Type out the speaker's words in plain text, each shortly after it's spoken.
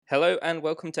Hello and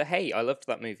welcome to Hey, I Loved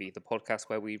That Movie, the podcast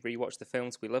where we rewatch the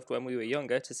films we loved when we were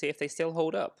younger to see if they still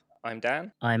hold up. I'm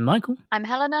Dan. I'm Michael. I'm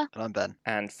Helena. And I'm Ben.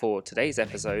 And for today's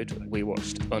episode, we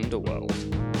watched Underworld.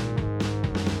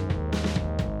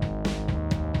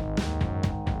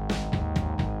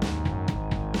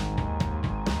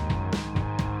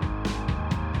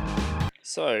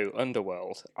 So,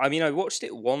 Underworld. I mean, I watched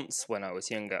it once when I was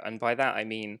younger, and by that I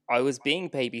mean I was being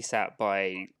babysat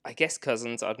by, I guess,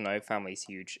 cousins, I don't know, family's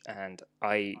huge, and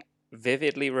I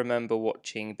vividly remember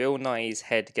watching Bill Nye's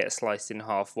head get sliced in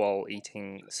half while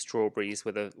eating strawberries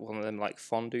with one of them, like,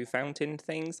 fondue fountain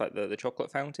things, like the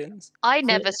chocolate fountains. I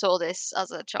never saw this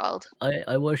as a child.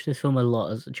 I watched this film a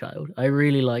lot as a child. I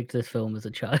really liked this film as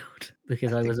a child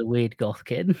because I was a weird goth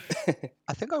kid.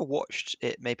 I think I watched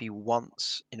it maybe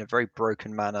once in a very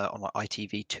broken manner on like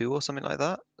ITV2 or something like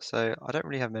that. So I don't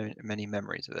really have many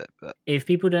memories of it. But If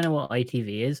people don't know what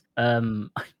ITV is, I'm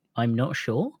not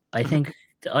sure. I think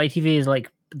ITV is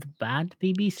like the bad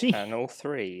BBC. Channel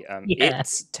 3. Yeah.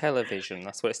 It's television,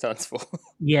 that's what it stands for.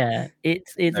 Yeah,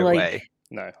 it's no like way.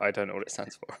 No, I don't know what it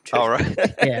stands for. Oh, right.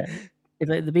 Yeah, it's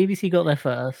like the BBC got there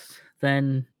first,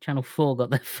 then Channel 4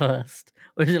 got there first.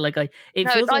 Or is it like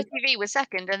ITV was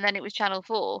second, and then it was Channel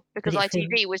 4 because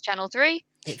ITV was Channel 3.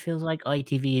 It feels like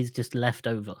ITV is just left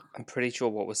over. I'm pretty sure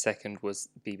what was second was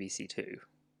BBC Two.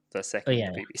 The second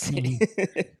yeah.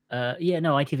 BBC.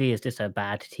 No, ITV is just a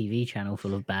bad TV channel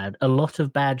full of a lot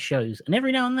of bad shows, and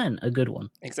every now and then a good one.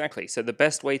 Exactly. So the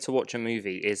best way to watch a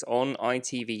movie is on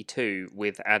ITV2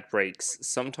 with ad breaks,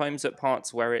 sometimes at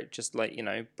parts where it just,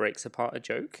 breaks apart a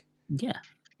joke. Yeah.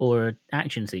 Or an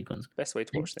action sequence. Best way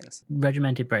to watch things.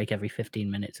 Regimented break every 15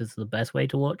 minutes is the best way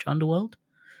to watch Underworld.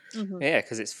 Mm-hmm. Yeah,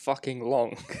 because it's fucking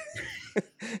long.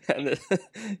 And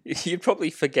you'd probably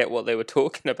forget what they were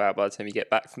talking about by the time you get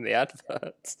back from the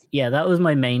adverts. Yeah, that was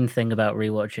my main thing about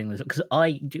rewatching this. Because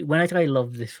when I say I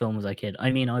loved this film as a kid,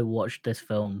 I mean I watched this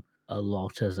film a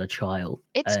lot as a child.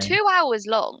 It's 2 hours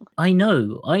long. I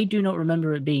know. I do not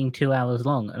remember it being 2 hours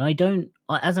long. And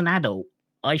as an adult,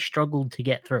 I struggled to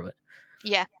get through it.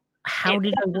 Yeah. How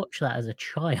did I watch that as a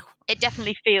child? It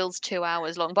definitely feels 2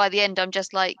 hours long. By the end, I'm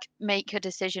just like, make a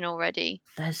decision already.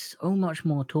 There's so much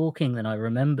more talking than I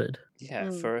remembered.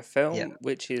 Yeah, for a film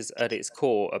which is at its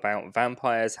core about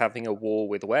vampires having a war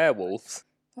with werewolves,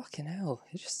 fucking hell,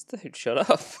 you just don't shut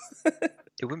up.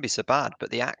 It wouldn't be so bad, but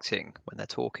the acting when they're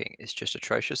talking is just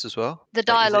atrocious as well. The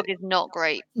dialogue is not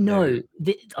great. No.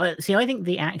 I think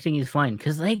the acting is fine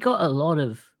because they got a lot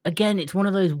of... Again, it's one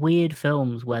of those weird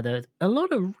films where there's a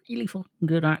lot of really fucking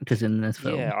good actors in this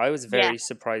film. Yeah, I was very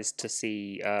surprised to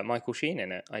see Michael Sheen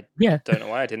in it. I don't know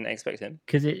why I didn't expect him.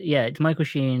 Because it's Michael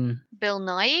Sheen. Bill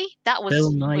Nye? That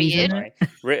was weird.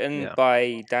 Written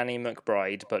by Danny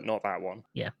McBride, but not that one.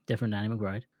 Yeah, different Danny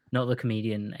McBride. Not the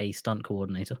comedian, a stunt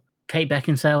coordinator. Kate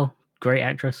Beckinsale, great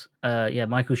actress.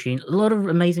 Michael Sheen. A lot of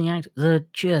amazing actors. They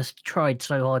just tried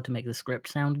so hard to make the script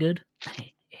sound good.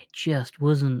 It just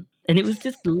wasn't. And it was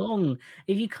just long.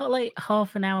 If you cut like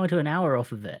half an hour to an hour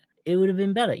off of it, it would have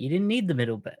been better. You didn't need the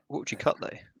middle bit. What would you cut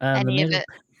though? Any of it.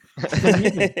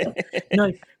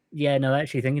 No,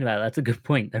 actually thinking about it, that's a good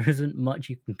point. There isn't much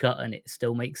you can cut and it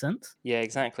still makes sense. Yeah,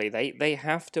 exactly. They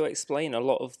have to explain a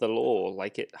lot of the lore.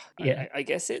 I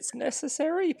guess it's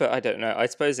necessary, but I don't know. I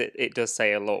suppose it does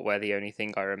say a lot where the only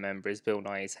thing I remember is Bill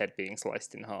Nye's head being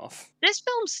sliced in half. This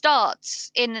film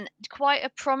starts in quite a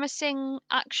promising,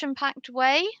 action-packed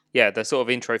way. Yeah, the sort of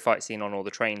intro fight scene on all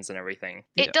the trains and everything.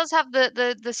 It does have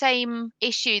the same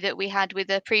issue that we had with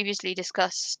the previously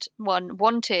discussed one,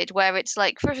 Wanted, where it's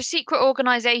like for a secret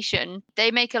organization, they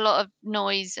make a lot of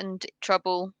noise and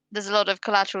trouble. There's a lot of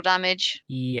collateral damage.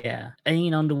 Yeah.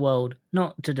 In Underworld,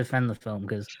 not to defend the film,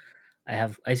 because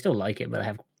I still like it, but I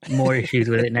have more issues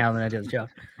with it now than I did as a child.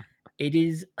 It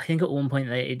is, I think at one point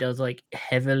it does like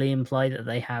heavily imply that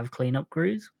they have cleanup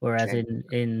crews, whereas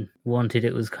in Wanted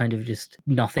it was kind of just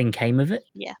nothing came of it.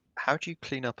 Yeah. How do you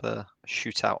clean up a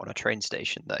shootout on a train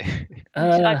station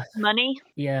though? Money.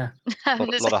 Yeah. A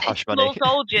lot of hush money. Small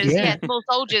soldiers, small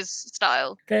soldiers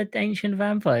style. They're ancient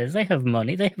vampires. They have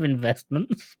money. They have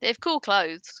investments. They have cool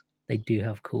clothes. They do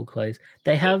have cool clothes.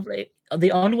 They have...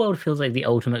 The Underworld feels like the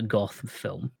ultimate goth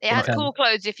film. It has cool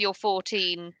clothes if you're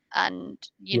 14 and,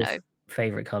 you know...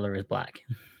 Favorite color is black.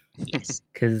 Yes.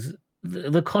 Because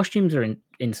the costumes are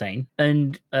insane.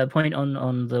 And a point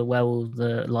on the werewolf,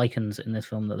 the lichens in this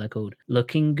film that they're called,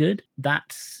 looking good.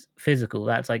 That's physical.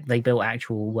 That's like they built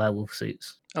actual werewolf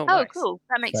suits Oh, Oh, nice. cool.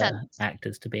 That makes for sense.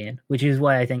 actors to be in, which is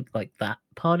why I think like that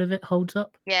part of it holds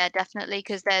up. Yeah, definitely.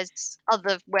 Because there's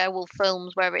other werewolf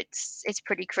films where it's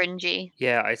pretty cringy.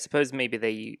 Yeah, I suppose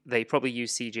maybe they probably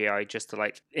use CGI just to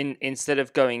like instead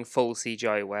of going full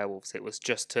CGI werewolves, it was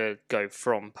just to go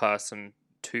from person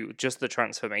to just the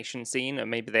transformation scene,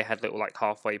 and maybe they had little like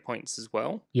halfway points as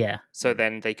well. Yeah, So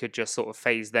then they could just sort of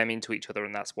phase them into each other,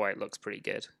 and that's why it looks pretty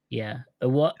good. yeah.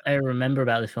 What I remember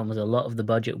about this film was a lot of the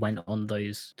budget went on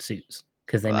those suits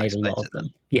because they Well, that made a lot explains of it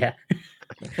them. Yeah,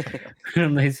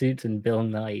 on those suits and Bill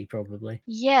Nye probably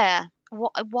Yeah.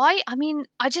 Why? I mean,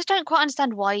 I just don't quite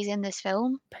understand why he's in this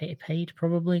film. paid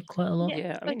probably quite a lot.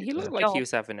 Yeah, I mean, he Good looked like he job.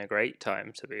 was having a great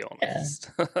time, to be Yeah. honest.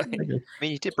 I mean,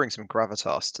 he did bring some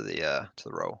gravitas to the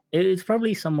role. It was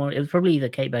probably someone. It was probably either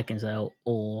Kate Beckinsale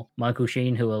or Michael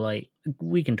Sheen who were like,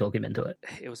 we can talk him into it.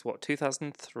 It was what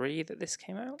 2003 that this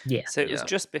came out. Yeah, So it was Yeah.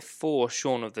 just before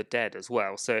Shaun of the Dead as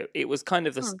well. So it was kind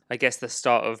of the, Hmm. I guess, the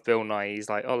start of Bill Nye's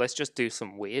like, oh, let's just do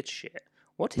some weird shit.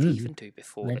 What did he Mm. even do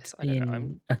before let's this? I be don't know.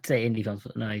 in. I'd say indie films,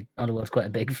 but no, Underworld's quite a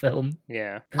big film.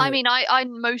 Yeah. I mean, I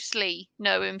mostly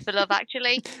know him for Love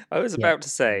Actually. I was Yeah. about to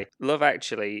say, Love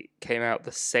Actually came out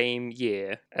the same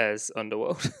year as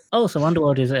Underworld. Oh, so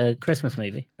Underworld is a Christmas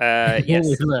movie. Yes.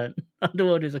 Always learn.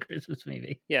 Underworld is a Christmas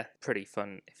movie. Yeah, pretty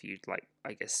fun if you like,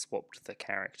 I guess, swapped the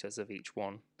characters of each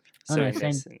one. Oh, So no, in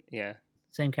this, yeah.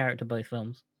 Same character, both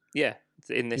films. Yeah,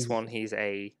 in this He's- one, he's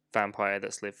a vampire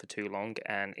that's lived for too long,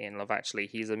 and in Love Actually,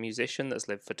 he's a musician that's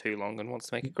lived for too long and wants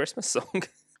to make a Christmas song.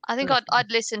 I think I'd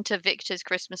listen to Victor's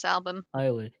Christmas album. I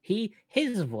would.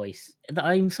 His voice.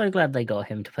 I'm so glad they got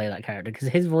him to play that character because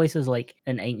his voice is like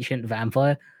an ancient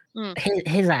vampire. Mm.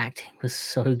 His acting was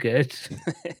so good.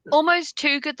 Almost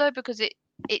too good though, because it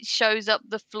shows up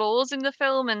the flaws in the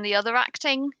film and the other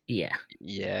acting. Yeah.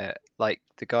 Yeah, like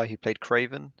the guy who played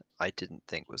Craven, I didn't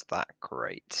think was that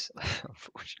great,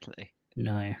 unfortunately.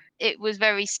 No. It was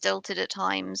very stilted at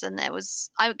times, and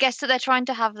I guess that they're trying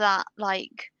to have that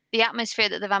like the atmosphere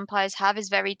that the vampires have is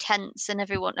very tense and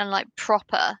everyone and like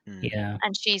proper. Mm. Yeah.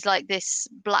 And she's like this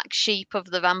black sheep of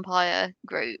the vampire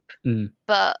group. Mm.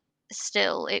 But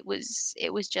still, it was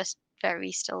just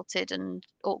very stilted and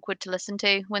awkward to listen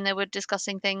to when they were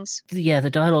discussing things. Yeah,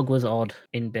 the dialogue was odd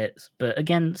in bits, but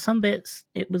again, some bits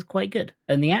it was quite good,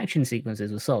 and the action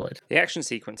sequences were solid. The action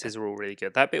sequences are all really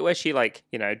good. That bit where she, like,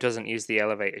 you know, doesn't use the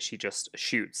elevator, she just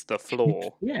shoots the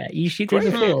floor. Yeah, you shoot through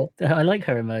the Great. floor. I like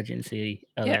her emergency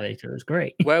elevator. It's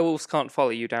great. Werewolves can't follow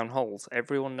you down holes.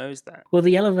 Everyone knows that. Well,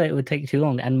 the elevator would take too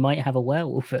long and might have a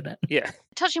werewolf in it. Yeah.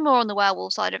 Touching more on the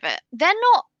werewolf side of it, they're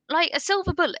not like a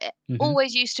silver bullet Mhm.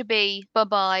 always used to be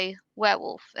bye-bye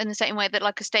werewolf in the same way that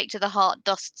like a stake to the heart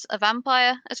dusts a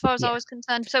vampire as far as I Yeah. was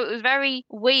concerned. So it was very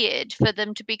weird for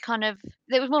them to be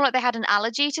it was more like they had an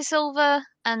allergy to silver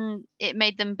and it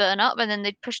made them burn up, and then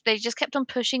they just kept on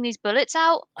pushing these bullets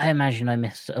out. I imagine I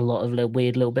missed a lot of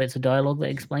weird little bits of dialogue that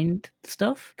explained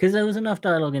stuff because there was enough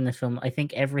dialogue in this film. I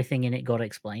think everything in it got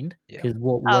explained. Yeah. Because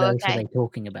what Oh, else are okay. they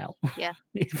talking about? Yeah.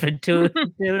 For two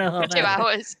and a For half 2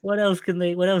 hours. What else can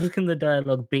the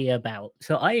dialogue be about?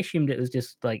 So I assumed it was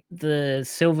just like the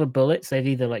silver bullets they've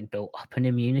either like built up an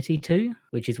immunity to,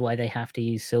 which is why they have to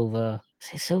use silver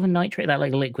nitrate, that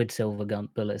like liquid silver gun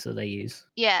bullets that they use.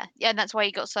 Yeah, and that's why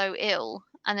he got so ill.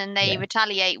 And then they Yeah.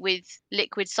 retaliate with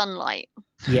liquid sunlight.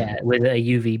 Yeah, with a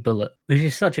UV bullet, which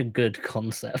is such a good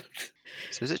concept.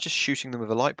 So is it just shooting them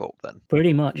with a light bulb then?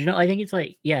 Pretty much. You know, I think it's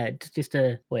like, yeah, it's just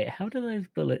a wait. How do those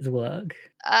bullets work?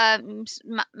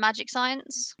 Magic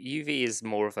science. UV is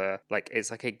more of a, like,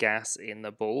 it's like a gas in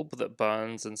the bulb that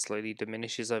burns and slowly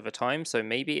diminishes over time. So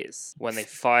maybe it's when they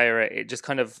fire it, it just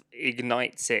kind of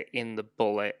ignites it in the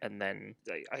bullet, and then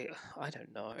I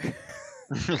don't know.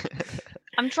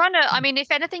 I'm trying to. I mean,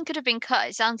 if anything could have been cut,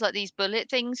 it sounds like these bullet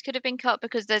things could have been cut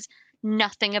because there's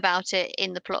nothing about it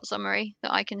in the plot summary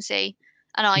that I can see,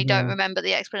 and I don't Yeah. remember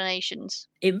the explanations.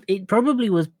 It probably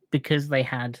was because they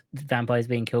had vampires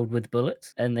being killed with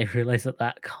bullets, and they realized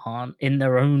that can't, in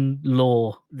their own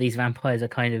lore, these vampires are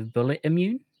kind of bullet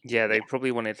immune. Yeah, they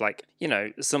probably wanted, like, you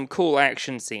know, some cool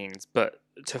action scenes, but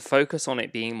to focus on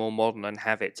it being more modern and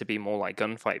have it to be more like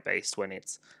gunfight based when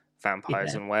it's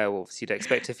vampires Yeah. and werewolves. You'd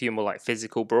expect a few more like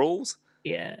physical brawls.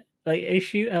 Yeah, like a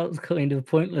shootout's kind of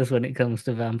pointless when it comes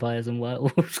to vampires and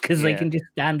werewolves because they Yeah. can just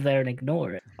stand there and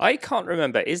ignore it. I can't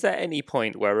remember. Is there any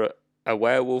point where a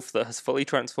werewolf that has fully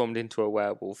transformed into a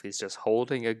werewolf is just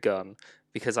holding a gun?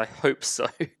 Because I hope so.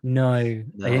 No, I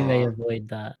think they No. avoid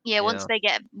that. Yeah, once Yeah. they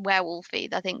get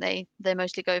werewolfy, I think they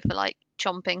mostly go for like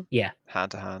chomping.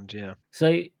 Hand to hand, yeah.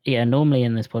 So yeah, normally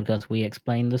in this podcast we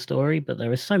explain the story, but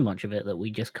there is so much of it that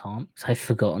we just can't. So I've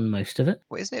forgotten most of it.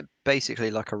 Well, isn't it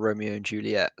basically like a Romeo and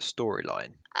Juliet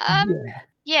storyline?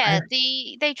 Yeah,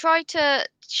 they try to.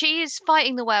 She is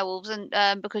fighting the werewolves,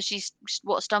 and because she's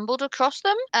stumbled across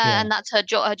them, Yeah. and that's her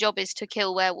job. Her job is to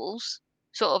kill werewolves,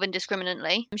 sort of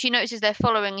indiscriminately. She notices they're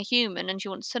following a human, and she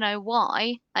wants to know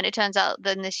why. And it turns out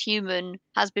then this human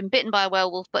has been bitten by a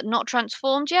werewolf, but not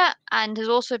transformed yet, and has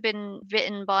also been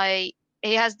bitten by.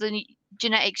 He has the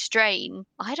genetic strain.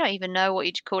 I don't even know what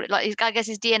you'd call it. Like, I guess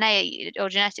his DNA or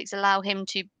genetics allow him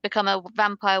to become a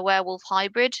vampire werewolf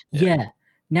hybrid. Yeah.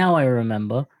 Now I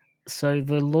remember. So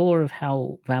the lore of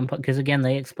how vampire, because again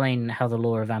they explain how the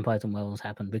lore of vampires and werewolves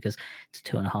happened, because it's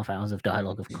 2.5 hours of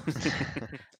dialogue, of course.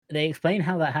 They explain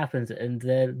how that happens, and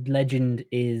the legend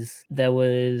is there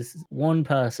was one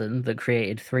person that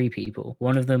created 3 people.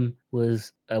 One of them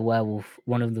was a werewolf,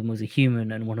 one of them was a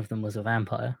human, and one of them was a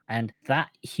vampire. And that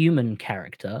human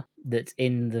character that's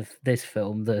in this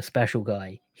film, the special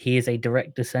guy, he is a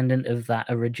direct descendant of that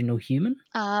original human.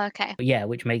 Okay. Yeah,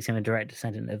 which makes him a direct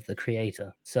descendant of the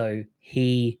creator. So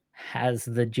he has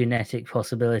the genetic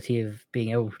possibility of being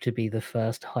able to be the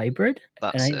first hybrid.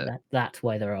 And That's I it. think that's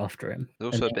why they're after him.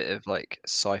 There's And also a bit of like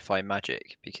sci-fi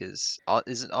magic because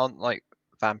aren't like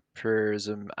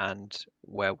vampirism and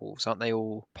werewolves, aren't they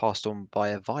all passed on by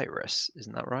a virus?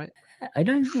 Isn't that right? I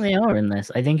don't think they are in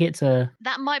this. I think it's a.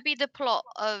 That might be the plot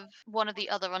of one of the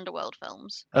other Underworld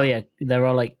films. Oh yeah, there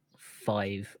are like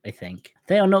 5, I think.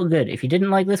 They are not good. If you didn't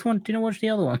like this one, do not watch the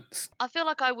other ones. I feel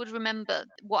like I would remember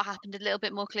what happened a little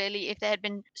bit more clearly if there had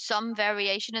been some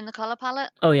variation in the color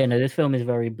palette. Oh yeah, no, this film is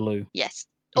very blue. Yes,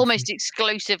 almost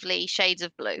exclusively shades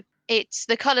of blue. It's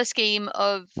the color scheme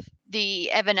of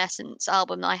the Evanescence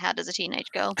album that I had as a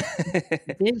teenage girl.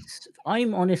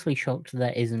 I'm honestly shocked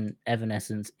there isn't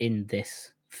Evanescence in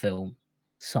this film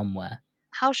somewhere.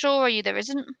 How sure are you there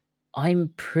isn't? I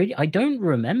don't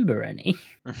remember any.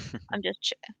 I'm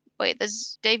just wait.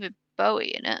 There's David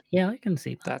Bowie in it. Yeah, I can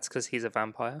see that. That's because he's a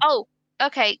vampire. Oh,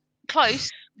 okay, close.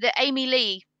 The Amy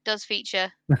Lee does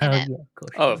feature in it. Yeah, of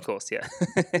course. Oh, of course, yeah.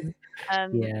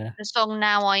 Yeah. The song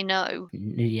 "Now I Know."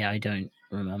 Yeah, I don't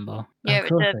remember. Yeah, Of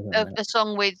course I it's remember a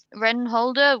song with Ren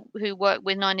Holder, who worked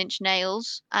with Nine Inch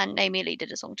Nails, and Amy Lee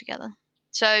did a song together.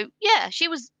 So yeah, she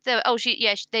was there. Oh,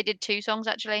 they did 2 songs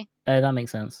actually. that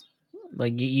makes sense.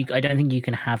 Like I don't think you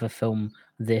can have a film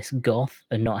this goth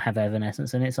and not have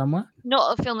Evanescence in it somewhere.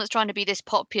 Not a film that's trying to be this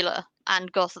popular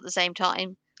and goth at the same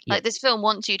time. Yeah. Like, this film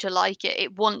wants you to like it.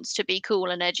 It wants to be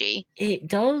cool and edgy. It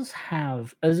does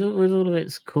have, with all of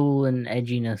its cool and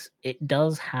edginess, it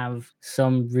does have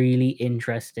some really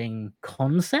interesting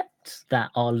concepts that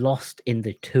are lost in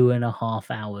the 2.5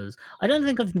 hours. I don't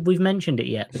think we've mentioned it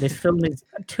yet, but this film is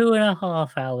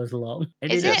 2.5 hours long.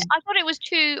 Is it? I thought it was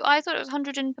 2. I thought it was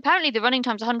 100. Apparently, the running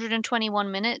time's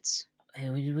 121 minutes.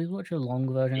 Did we watch a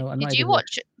long version? Did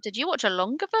you watch a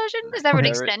longer version? Is there an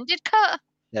extended cut?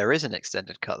 There is an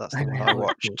extended cut. That's the one I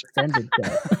watched. Extended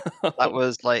cut. That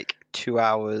was like 2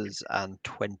 hours and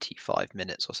 25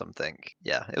 minutes or something.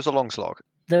 Yeah, it was a long slog.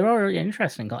 There are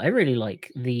interesting. I really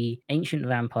like the ancient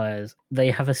vampires.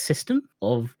 They have a system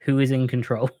of who is in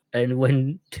control, and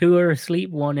when 2 are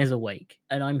asleep, 1 is awake.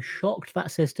 And I'm shocked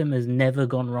that system has never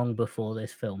gone wrong before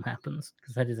this film happens,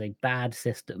 because that is a bad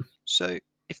system. So,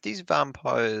 if these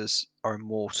vampires are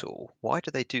immortal, why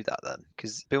do they do that then?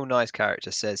 Because Bill Nye's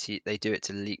character says they do it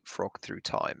to leapfrog through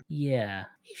time. Yeah.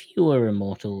 If you were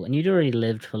immortal and you'd already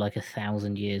lived for like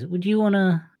 1,000 years, would you want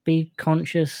to be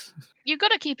conscious? You've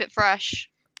got to keep it fresh.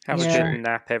 Have a Yeah. good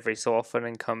nap every so often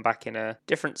and come back in a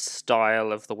different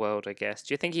style of the world, I guess.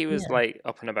 Do you think he was Yeah. like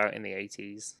up and about in the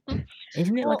 80s?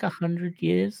 Isn't it like 100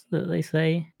 years that they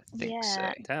say? I think so.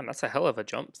 Yeah. Damn, that's a hell of a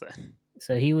jump then.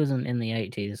 So he wasn't in the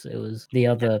 80s. It was the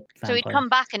other So he'd vampire. come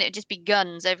back and it'd just be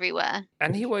guns everywhere.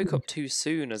 And he woke up too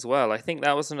soon as well. I think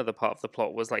that was another part of the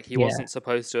plot, was like he Yeah. wasn't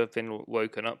supposed to have been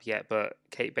woken up yet, but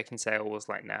Kate Beckinsale was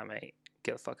like, nah, mate,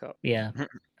 get the fuck up. Yeah.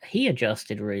 He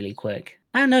adjusted really quick.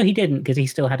 Oh, no, he didn't, because he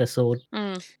still had a sword.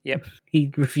 Mm.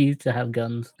 He refused to have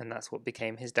guns. And that's what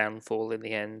became his downfall in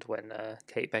the end when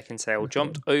Kate Beckinsale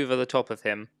jumped over the top of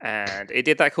him. And it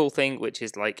did that cool thing, which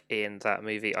is like in that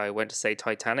movie, I went to say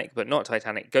Titanic, but not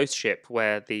Titanic, Ghost Ship,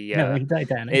 where the... No, in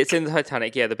Titanic. It's in the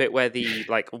Titanic, yeah, the bit where the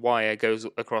like wire goes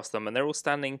across them and they're all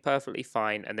standing perfectly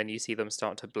fine, and then you see them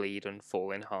start to bleed and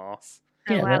fall in half.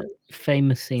 Oh, Yeah, wow. that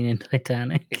famous scene in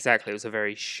Titanic. Exactly, it was a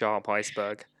very sharp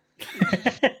iceberg.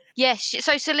 Yes,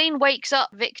 so Celine wakes up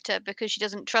Victor because she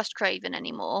doesn't trust Craven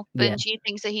anymore, but Yeah. she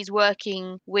thinks that he's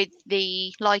working with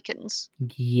the Lycans.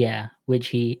 Yeah, which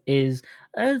he is.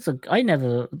 I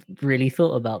never really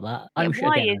thought about that. Yeah, I'm sure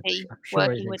why again. is he I'm sure it's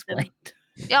working with them? explained.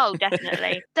 Oh,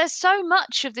 definitely. There's so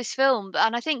much of this film,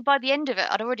 and I think by the end of it,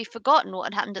 I'd already forgotten what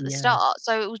had happened at the Yeah. start.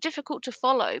 So it was difficult to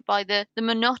follow by the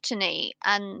monotony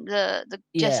and the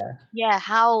just Yeah.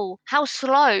 how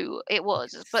slow it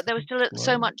was. But there was still so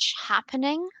Slow. much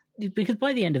happening. Because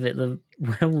by the end of it, the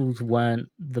werewolves weren't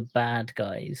the bad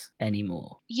guys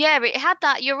anymore. Yeah, it had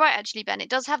that. You're right, actually, Ben. It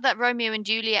does have that Romeo and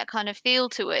Juliet kind of feel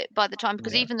to it by the time,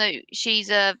 because Yeah. even though she's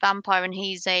a vampire and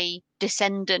he's a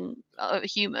descendant of a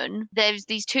human, there's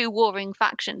these two warring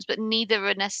factions, but neither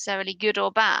are necessarily good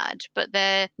or bad. But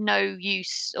they're no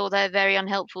use, or they're very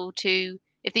unhelpful to.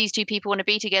 If these two people want to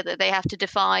be together, they have to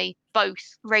defy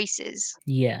both races.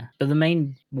 Yeah, but the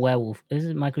main werewolf is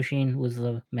it Michael Sheen was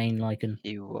the main Lycan.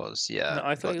 He was, yeah, No,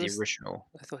 I thought like he the was. original.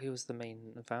 I thought he was the main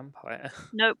vampire.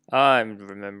 Nope. I'm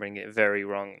remembering it very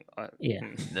wrong. Yeah.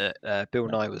 No, Bill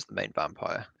Nye was the main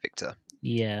vampire, Victor.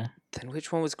 Yeah. Then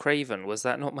which one was Craven? Was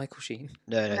that not Michael Sheen?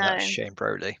 No, No. that's Shane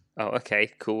Broley. Oh,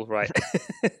 okay, cool, right.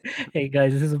 Hey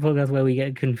guys, this is a podcast where we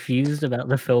get confused about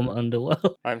the film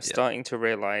Underworld. I'm starting to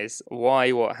realise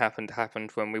why what happened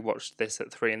when we watched this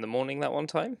at 3 a.m. that one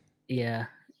time. Yeah,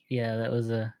 that was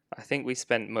a. I think we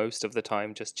spent most of the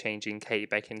time just changing Kate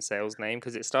Beckinsale's name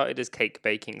because it started as Cake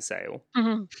Baking Sale.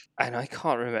 Mhm. And I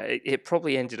can't remember. It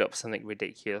probably ended up something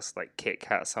ridiculous like Kit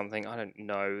Kat something. I don't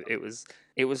know. It was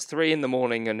 3 a.m.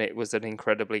 and it was an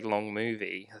incredibly long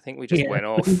movie. I think we just went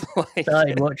off.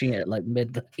 Started watching it at like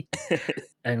midnight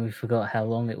and we forgot how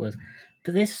long it was.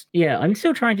 But this, I'm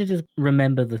still trying to just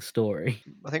remember the story.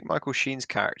 I think Michael Sheen's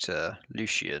character,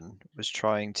 Lucian, was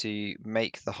trying to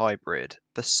make the hybrid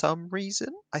for some reason.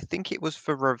 I think it was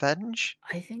for revenge.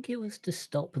 I think it was to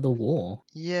stop the war.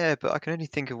 Yeah, but I can only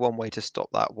think of one way to stop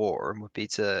that war, and would be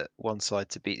to one side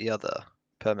to beat the other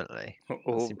permanently. That's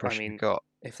the Or, I impression mean, I got.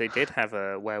 if they did have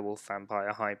a werewolf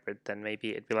vampire hybrid, then maybe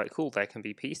it'd be like, cool, there can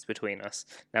be peace between us.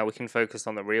 Now we can focus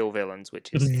on the real villains, which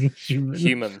is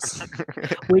humans.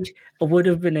 Which would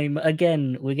have been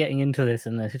again, we're getting into this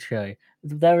in this show.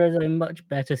 There is a much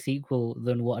better sequel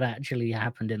than what actually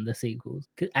happened in the sequels.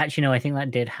 Actually, no, I think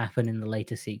that did happen in the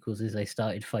later sequels as they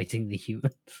started fighting the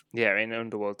humans. Yeah, in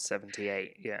Underworld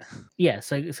 78, yeah. Yeah,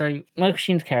 so Michael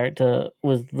Sheen's character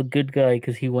was the good guy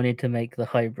because he wanted to make the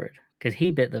hybrid. Because he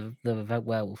bit the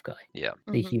werewolf guy, Yeah.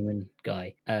 the human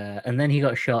guy. And then he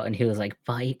got shot and he was like,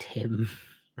 fight him.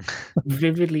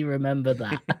 Vividly remember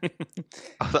that.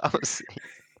 Oh, that was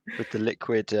with the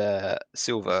liquid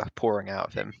silver pouring out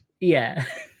of him. Yeah,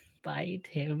 fight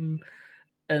him.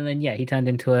 And then, he turned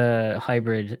into a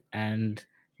hybrid and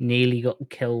nearly got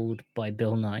killed by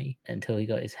Bill Nye until he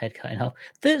got his head cut in half.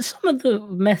 Some of the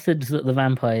methods that the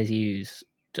vampires use,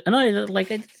 and I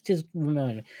just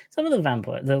remember some of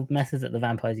the methods that the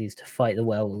vampires use to fight the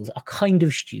werewolves are kind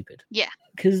of stupid. Yeah.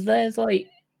 Because there's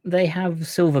they have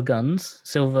silver guns,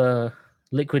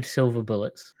 liquid silver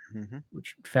bullets. Mm-hmm.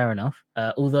 Which fair enough.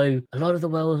 Although a lot of the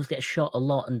werewolves get shot a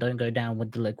lot and don't go down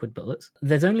with the liquid bullets.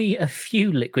 There's only a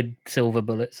few liquid silver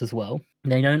bullets as well.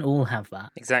 They don't all have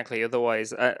that. Exactly.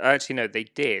 Otherwise, actually, no, they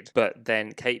did. But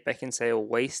then Kate Beckinsale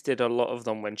wasted a lot of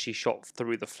them when she shot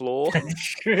through the floor.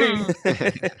 True.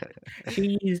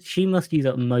 She must use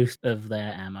up most of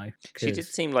their ammo. She did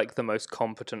seem like the most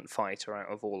competent fighter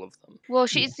out of all of them. Well,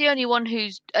 she's the only one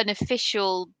who's an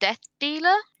official death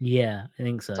dealer. Yeah, I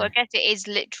think so. So I guess it is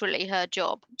literally her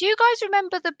job. Do you guys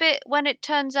remember the bit when it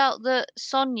turns out that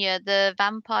Sonia, the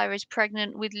vampire, is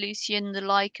pregnant with Lucian the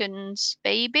Lycan's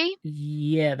baby?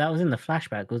 Yeah, that was in the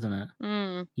flashback, wasn't it?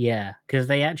 Mm. Yeah, because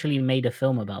they actually made a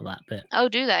film about that bit. Oh,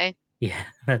 do they? Yeah,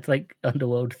 that's like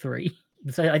Underworld 3.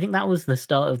 So I think that was the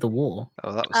start of the war.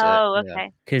 Oh, that was Oh, it.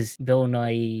 okay. Because Bill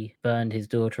Nye burned his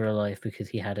daughter alive because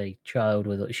she had a child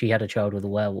with a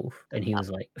werewolf, and he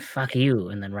was like, "Fuck you,"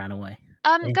 and then ran away.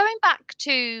 Going back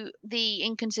to the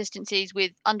inconsistencies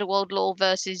with underworld lore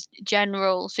versus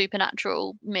general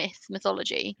supernatural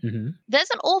mythology, there's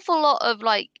an awful lot of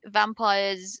like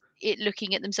vampires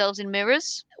looking at themselves in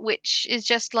mirrors, which is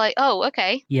just like, oh,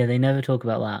 okay. Yeah, they never talk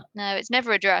about that. No, it's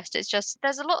never addressed. It's just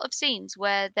there's a lot of scenes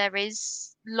where there is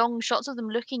long shots of them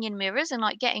looking in mirrors and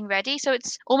like getting ready. So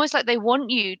it's almost like they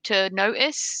want you to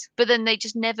notice, but then they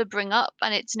just never bring up,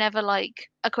 and it's never like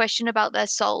a question about their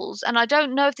souls. And I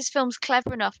don't know if this film's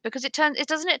clever enough because it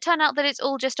doesn't turn out that it's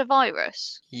all just a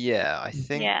virus. Yeah, I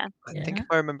think if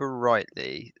I remember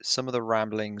rightly, some of the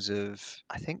ramblings of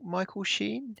I think Michael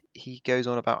Sheen, he goes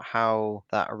on about how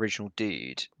that original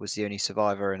dude was the only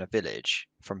survivor in a village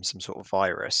from some sort of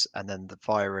virus, and then the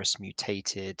virus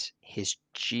mutated his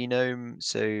genome,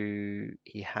 so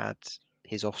he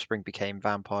his offspring became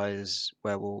vampires,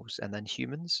 werewolves, and then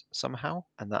humans somehow,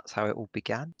 and that's how it all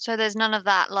began. So there's none of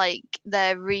that, like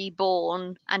they're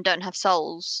reborn and don't have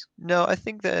souls. No, I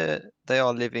think they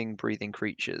are living, breathing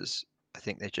creatures. I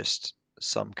think they just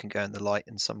some can go in the light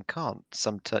and some can't.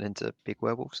 Some turn into big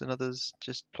werewolves and others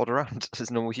just plod around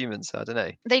as normal humans. So I don't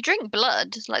know. They drink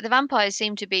blood. Like the vampires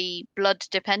seem to be blood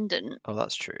dependent. Oh,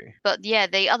 that's true. But yeah,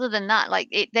 they other than that, like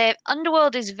their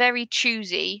underworld is very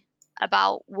choosy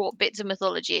about what bits of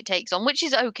mythology it takes on, which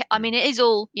is okay. I mean, it is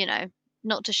all,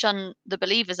 not to shun the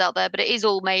believers out there, but it is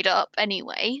all made up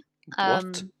anyway.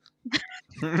 What?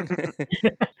 I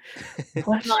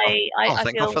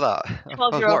thank feel God for that.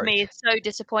 12-year-old me is so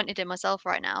disappointed in myself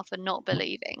right now for not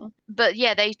believing. But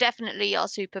yeah, they definitely are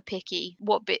super picky.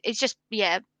 It's just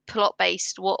plot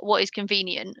based. What is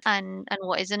convenient and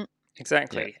what isn't.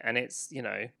 Exactly. And it's,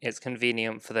 it's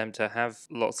convenient for them to have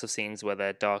lots of scenes where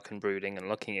they're dark and brooding and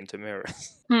looking into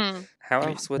mirrors. How I mean,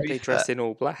 else would to be they dress fair- in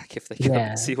all black if they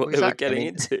couldn't see what they were Exactly, I getting mean-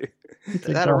 into?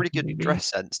 They had a really good dress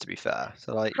sense, to be fair.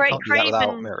 So like, you can't do that without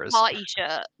Craven's mirrors. party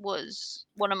shirt was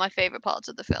one of my favorite parts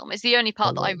of the film. It's the only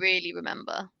part that I really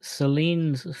remember.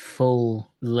 Celine's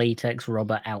full latex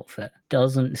rubber outfit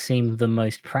doesn't seem the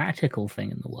most practical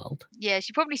thing in the world. Yeah,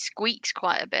 she probably squeaks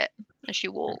quite a bit as she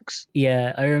walks.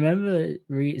 Yeah, I remember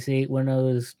when I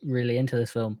was really into this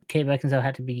film, Kate Beckinsale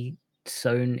had to be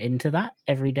sewn into that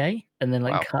every day and then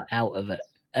Wow. cut out of it.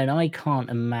 And I can't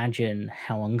imagine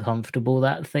how uncomfortable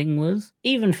that thing was.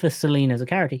 Even for Celine as a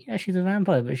character. Yeah, she's a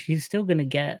vampire, but she's still going to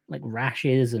get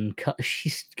rashes and cut.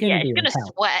 She's going to be gonna in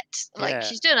hell. sweat.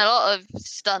 She's doing a lot of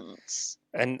stunts.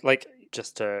 And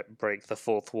just to break the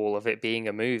fourth wall of it being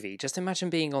a movie, just imagine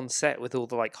being on set with all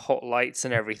the hot lights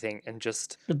and everything and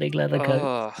just the big leather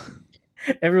coat.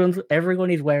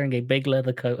 Everyone is wearing a big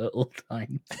leather coat at all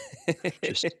times.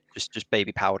 just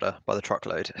baby powder by the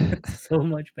truckload. So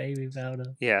much baby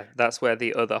powder. Yeah, that's where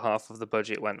the other half of the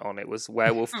budget went on. It was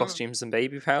werewolf costumes and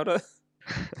baby powder.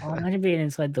 Oh, imagine being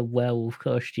inside the werewolf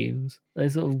costumes.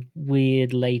 Those sort of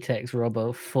weird latex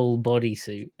rubber full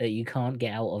bodysuit that you can't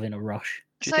get out of in a rush.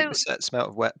 Do you think the set smelled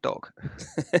of wet dog?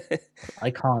 I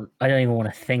don't even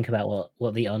want to think about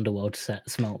what the underworld set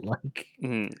smelled like.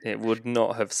 It would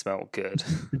not have smelled good.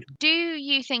 Do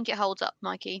you think it holds up,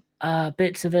 Mikey?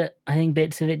 Bits of it. I think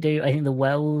bits of it do. I think the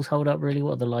werewolves hold up really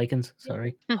well. The lichens,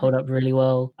 hold up really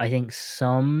well. I think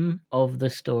some of the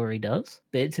story does.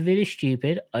 Bits of it is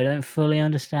stupid. I don't fully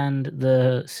understand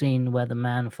the scene where the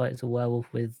man fights a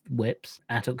werewolf with whips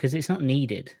at all because it's not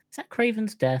needed. Is that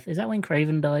Craven's death? Is that when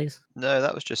Craven dies? No,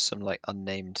 that was just some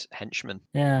unnamed henchman.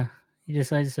 Yeah. He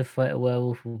decides to fight a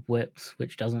werewolf with whips,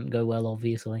 which doesn't go well,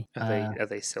 obviously. Are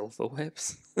they silver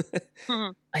whips?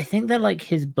 I think they're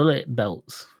his bullet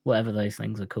belts, whatever those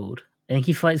things are called. I think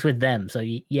he fights with them. So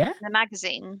yeah, the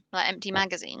magazine, empty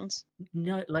magazines.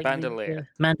 No, bandolier.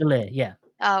 Bandolier, yeah.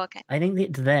 Oh, okay. I think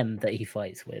it's them that he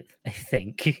fights with. I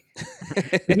think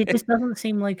it just doesn't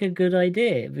seem like a good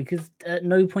idea because at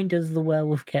no point does the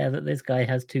werewolf care that this guy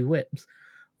has two whips.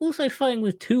 Also, fighting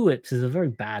with two whips is a very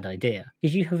bad idea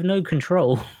because you have no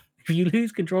control. If you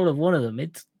lose control of one of them,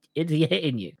 it's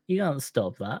hitting you. You can't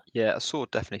stop that. Yeah, a sword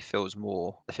definitely feels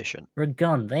more efficient. Or a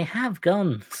gun. They have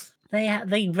guns. They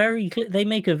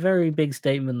make a very big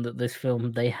statement that this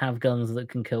film they have guns that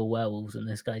can kill werewolves, and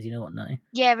this guy's, you know what, no.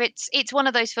 Yeah, it's one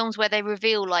of those films where they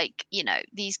reveal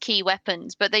these key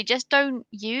weapons, but they just don't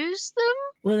use them.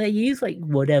 Well, they use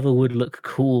whatever would look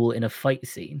cool in a fight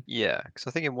scene. Yeah, because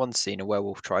I think in one scene a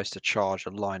werewolf tries to charge a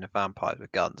line of vampires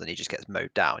with guns, and he just gets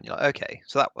mowed down. You're like, okay,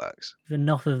 so that works. If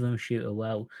enough of them shoot a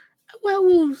werewolf.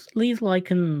 Werewolves, these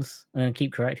lichens, I'm going to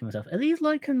keep correcting myself, are these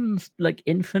lichens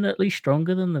infinitely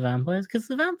stronger than the vampires? Because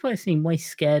the vampires seem way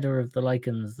scareder of the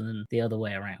lichens than the other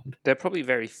way around. They're probably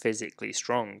very physically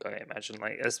strong, I imagine.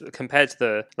 As compared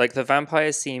to the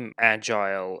vampires seem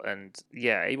agile and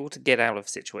able to get out of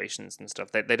situations and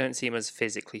stuff. They don't seem as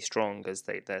physically strong as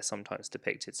they're sometimes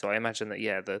depicted. So I imagine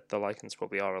that the lichens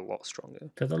probably are a lot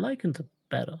stronger. So the lichens are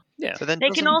better. Yeah. But then they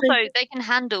can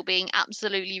handle being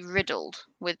absolutely riddled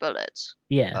with bullets.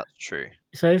 Yeah, that's true.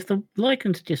 So if the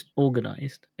lichens just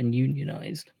organized and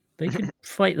unionized, they could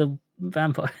fight the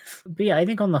vampires. But yeah, I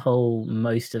think on the whole,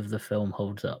 most of the film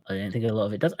holds up. I don't think a lot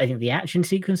of it does. I think the action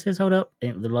sequences hold up. I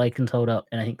think the lichens hold up.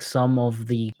 And I think some of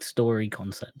the story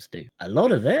concepts do. A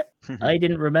lot of it, I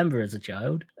didn't remember as a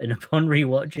child. And upon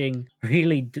rewatching,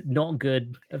 really not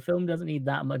good. A film doesn't need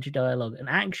that much dialogue. An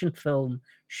action film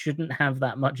shouldn't have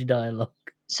that much dialogue.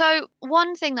 So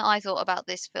one thing that I thought about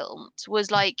this film was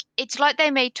it's like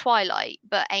they made Twilight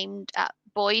but aimed at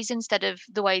boys instead of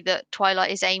the way that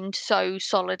Twilight is aimed so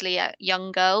solidly at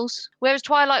young girls. Whereas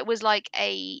Twilight was like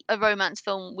a romance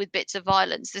film with bits of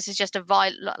violence. This is just a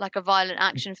violent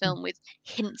action film with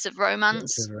hints of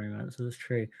romance. Hints of romance, that's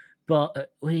true.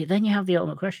 But then you have the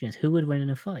ultimate question: is who would win in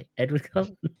a fight, Edward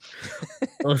Cullen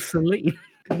or Celine?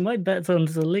 My bet's on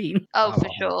Celine. Oh, for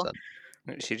sure.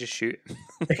 She just shoot.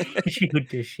 She would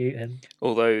just shoot him.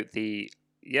 Although the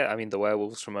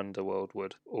werewolves from Underworld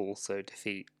would also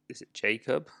defeat. Is it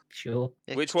Jacob? Sure.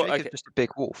 Yeah, Which 'cause one? Jacob's just a big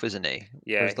wolf, isn't he?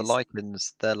 Yeah. Whereas the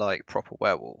Lycans, they're like proper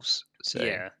werewolves. So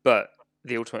Yeah, but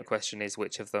the ultimate question is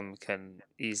which of them can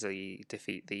easily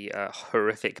defeat the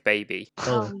horrific baby.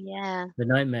 Oh, yeah. The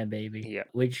Nightmare Baby. Yeah.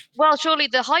 Which, Well, surely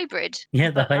the hybrid. yeah,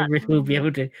 the but that- hybrid will be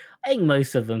able to. I think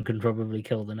most of them can probably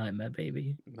kill the Nightmare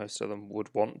Baby. Most of them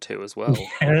would want to as well.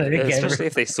 Yeah, Especially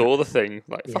if they saw the thing.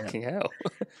 Like, Yeah. fucking hell.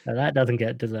 Now, that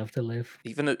doesn't deserve to live.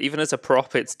 Even as a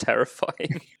prop, it's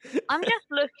terrifying. I'm just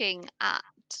looking at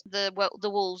the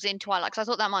wolves in Twilight because I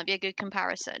thought that might be a good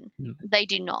comparison. Mm. They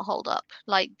do not hold up.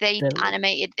 Like they They're-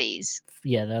 animated these,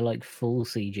 Yeah, they're like full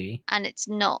CG. and it's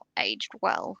not aged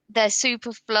well. They're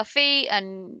super fluffy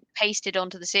and pasted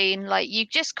onto the scene. Like you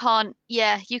just can't.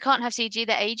 Yeah, you can't have CG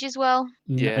that ages well.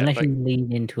 Yeah, Unless like- you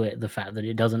lean into it, the fact that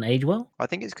it doesn't age well. I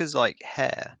think it's because like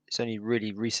hair, it's only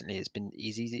really recently it's been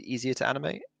easier to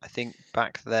animate. I think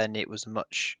back then it was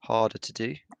much harder to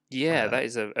do. Yeah, that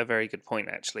is a very good point,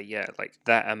 actually. Yeah, like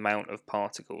that amount of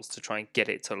particles to try and get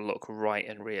it to look right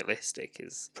and realistic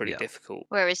is pretty Yeah. difficult.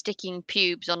 Whereas sticking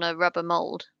pubes on a rubber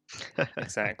mold.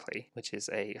 Exactly, which is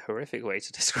a horrific way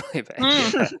to describe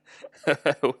Mm.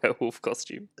 a werewolf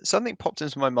costume. Something popped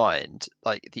into my mind,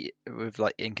 like with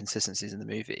like inconsistencies in the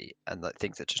movie and like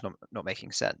things that just not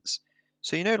making sense.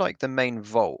 So like the main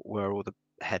vault where all the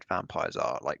head vampires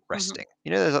are like resting.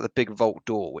 There's like the big vault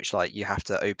door which like you have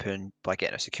to open by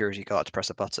getting a security guard to press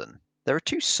a button. There are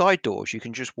 2 side doors you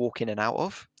can just walk in and out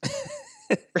of.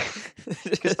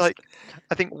 Because like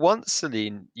I think once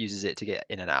Celine uses it to get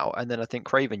in and out, and then I think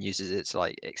Craven uses it to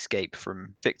like escape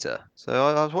from Victor. So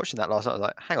I was watching that last night. I was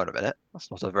like, hang on a minute,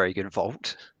 that's not a very good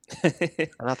vault. And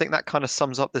I think that kind of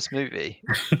sums up this movie.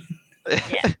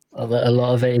 A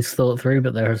lot of it is thought through,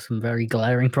 but there are some very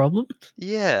glaring problems.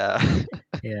 Yeah.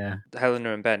 Yeah.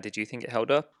 Helena and Ben, did you think it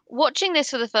held up? Watching this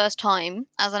for the first time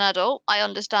as an adult, I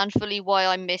understand fully why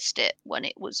I missed it when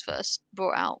it was first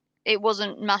brought out. It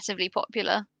wasn't massively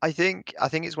popular. I think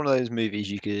it's one of those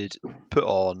movies you could put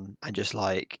on and just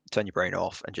like turn your brain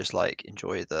off and just like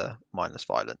enjoy the mindless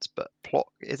violence. But plot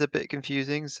is a bit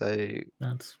confusing, so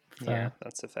That's Yeah, fair.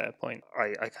 that's a fair point.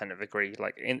 I kind of agree.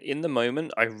 Like in the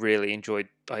moment, I enjoyed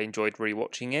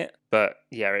rewatching it, but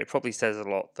yeah, it probably says a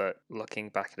lot that looking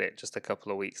back at it just a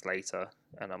couple of weeks later,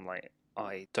 and I'm like,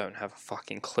 I don't have a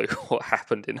fucking clue what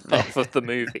happened in half of the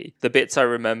movie. The bits I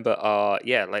remember are,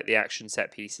 like the action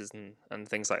set pieces and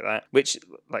things like that, which,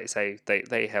 like I say,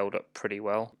 they held up pretty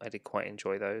well. I did quite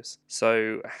enjoy those.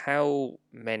 So how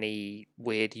many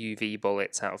weird UV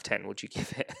bullets out of 10 would you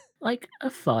give it? Like a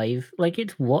 5. Like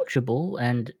it's watchable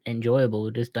and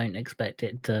enjoyable. Just don't expect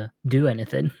it to do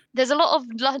anything. There's a lot of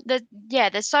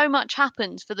there's so much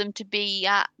happens for them to be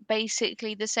at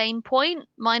basically the same point,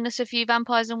 minus a few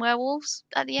vampires and werewolves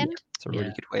at the end. it's a really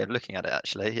Yeah. good way of looking at it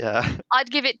actually. Yeah. I'd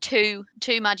give it two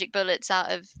magic bullets out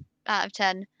of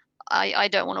 10. I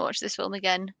don't want to watch this film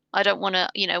again. I don't want to,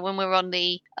 when we're on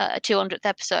the 200th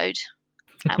episode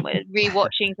and we're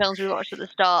rewatching films we watched at the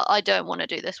start, I don't want to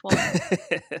do this one.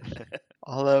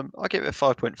 I'll give it a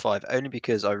 5.5 only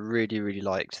because I really, really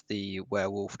liked the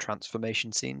werewolf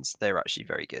transformation scenes. They're actually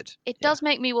very good. It Yeah. does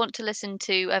make me want to listen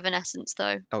to Evanescence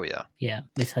though. Oh yeah. Yeah,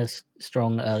 this has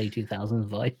strong early 2000s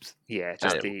vibes. Yeah,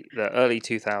 just Yeah. the early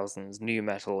 2000s new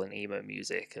metal and emo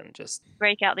music, and just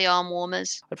Break out the arm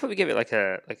warmers. I'd probably give it like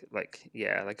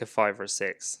a 5 or a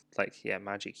 6.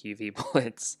 Magic UV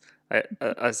bullets.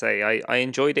 I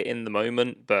enjoyed it in the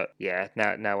moment, but yeah,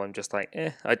 now I'm just like,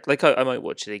 I might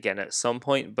watch it again at some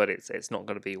point, but it's not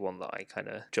going to be one that I kind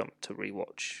of jump to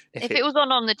rewatch. If it was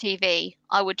on the TV,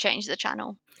 I would change the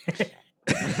channel.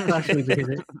 Partially because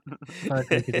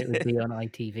it would be on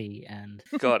ITV and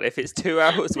God, if it's 2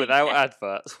 hours without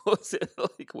adverts, what's it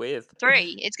like with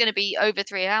 3. It's going to be over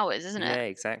 3 hours, isn't Yeah, it?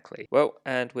 exactly. Well,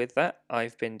 and with that,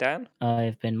 I've been Dan.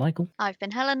 I've been Michael. I've been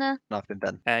Helena. And I've been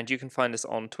Ben. And you can find us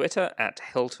on Twitter at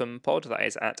HiltonPod. That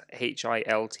is at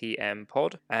HILTM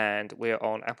Pod. And we're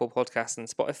on Apple Podcasts and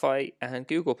Spotify and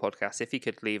Google Podcasts. If you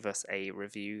could leave us a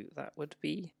review, that would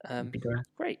be Be great.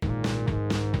 great.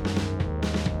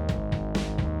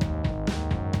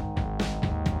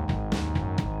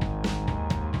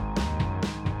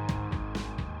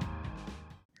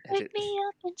 Wake me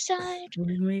up inside.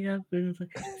 Wake me up and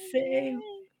save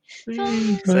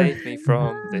Save me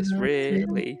from this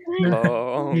really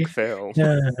long film.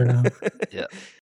 Yeah. Yeah.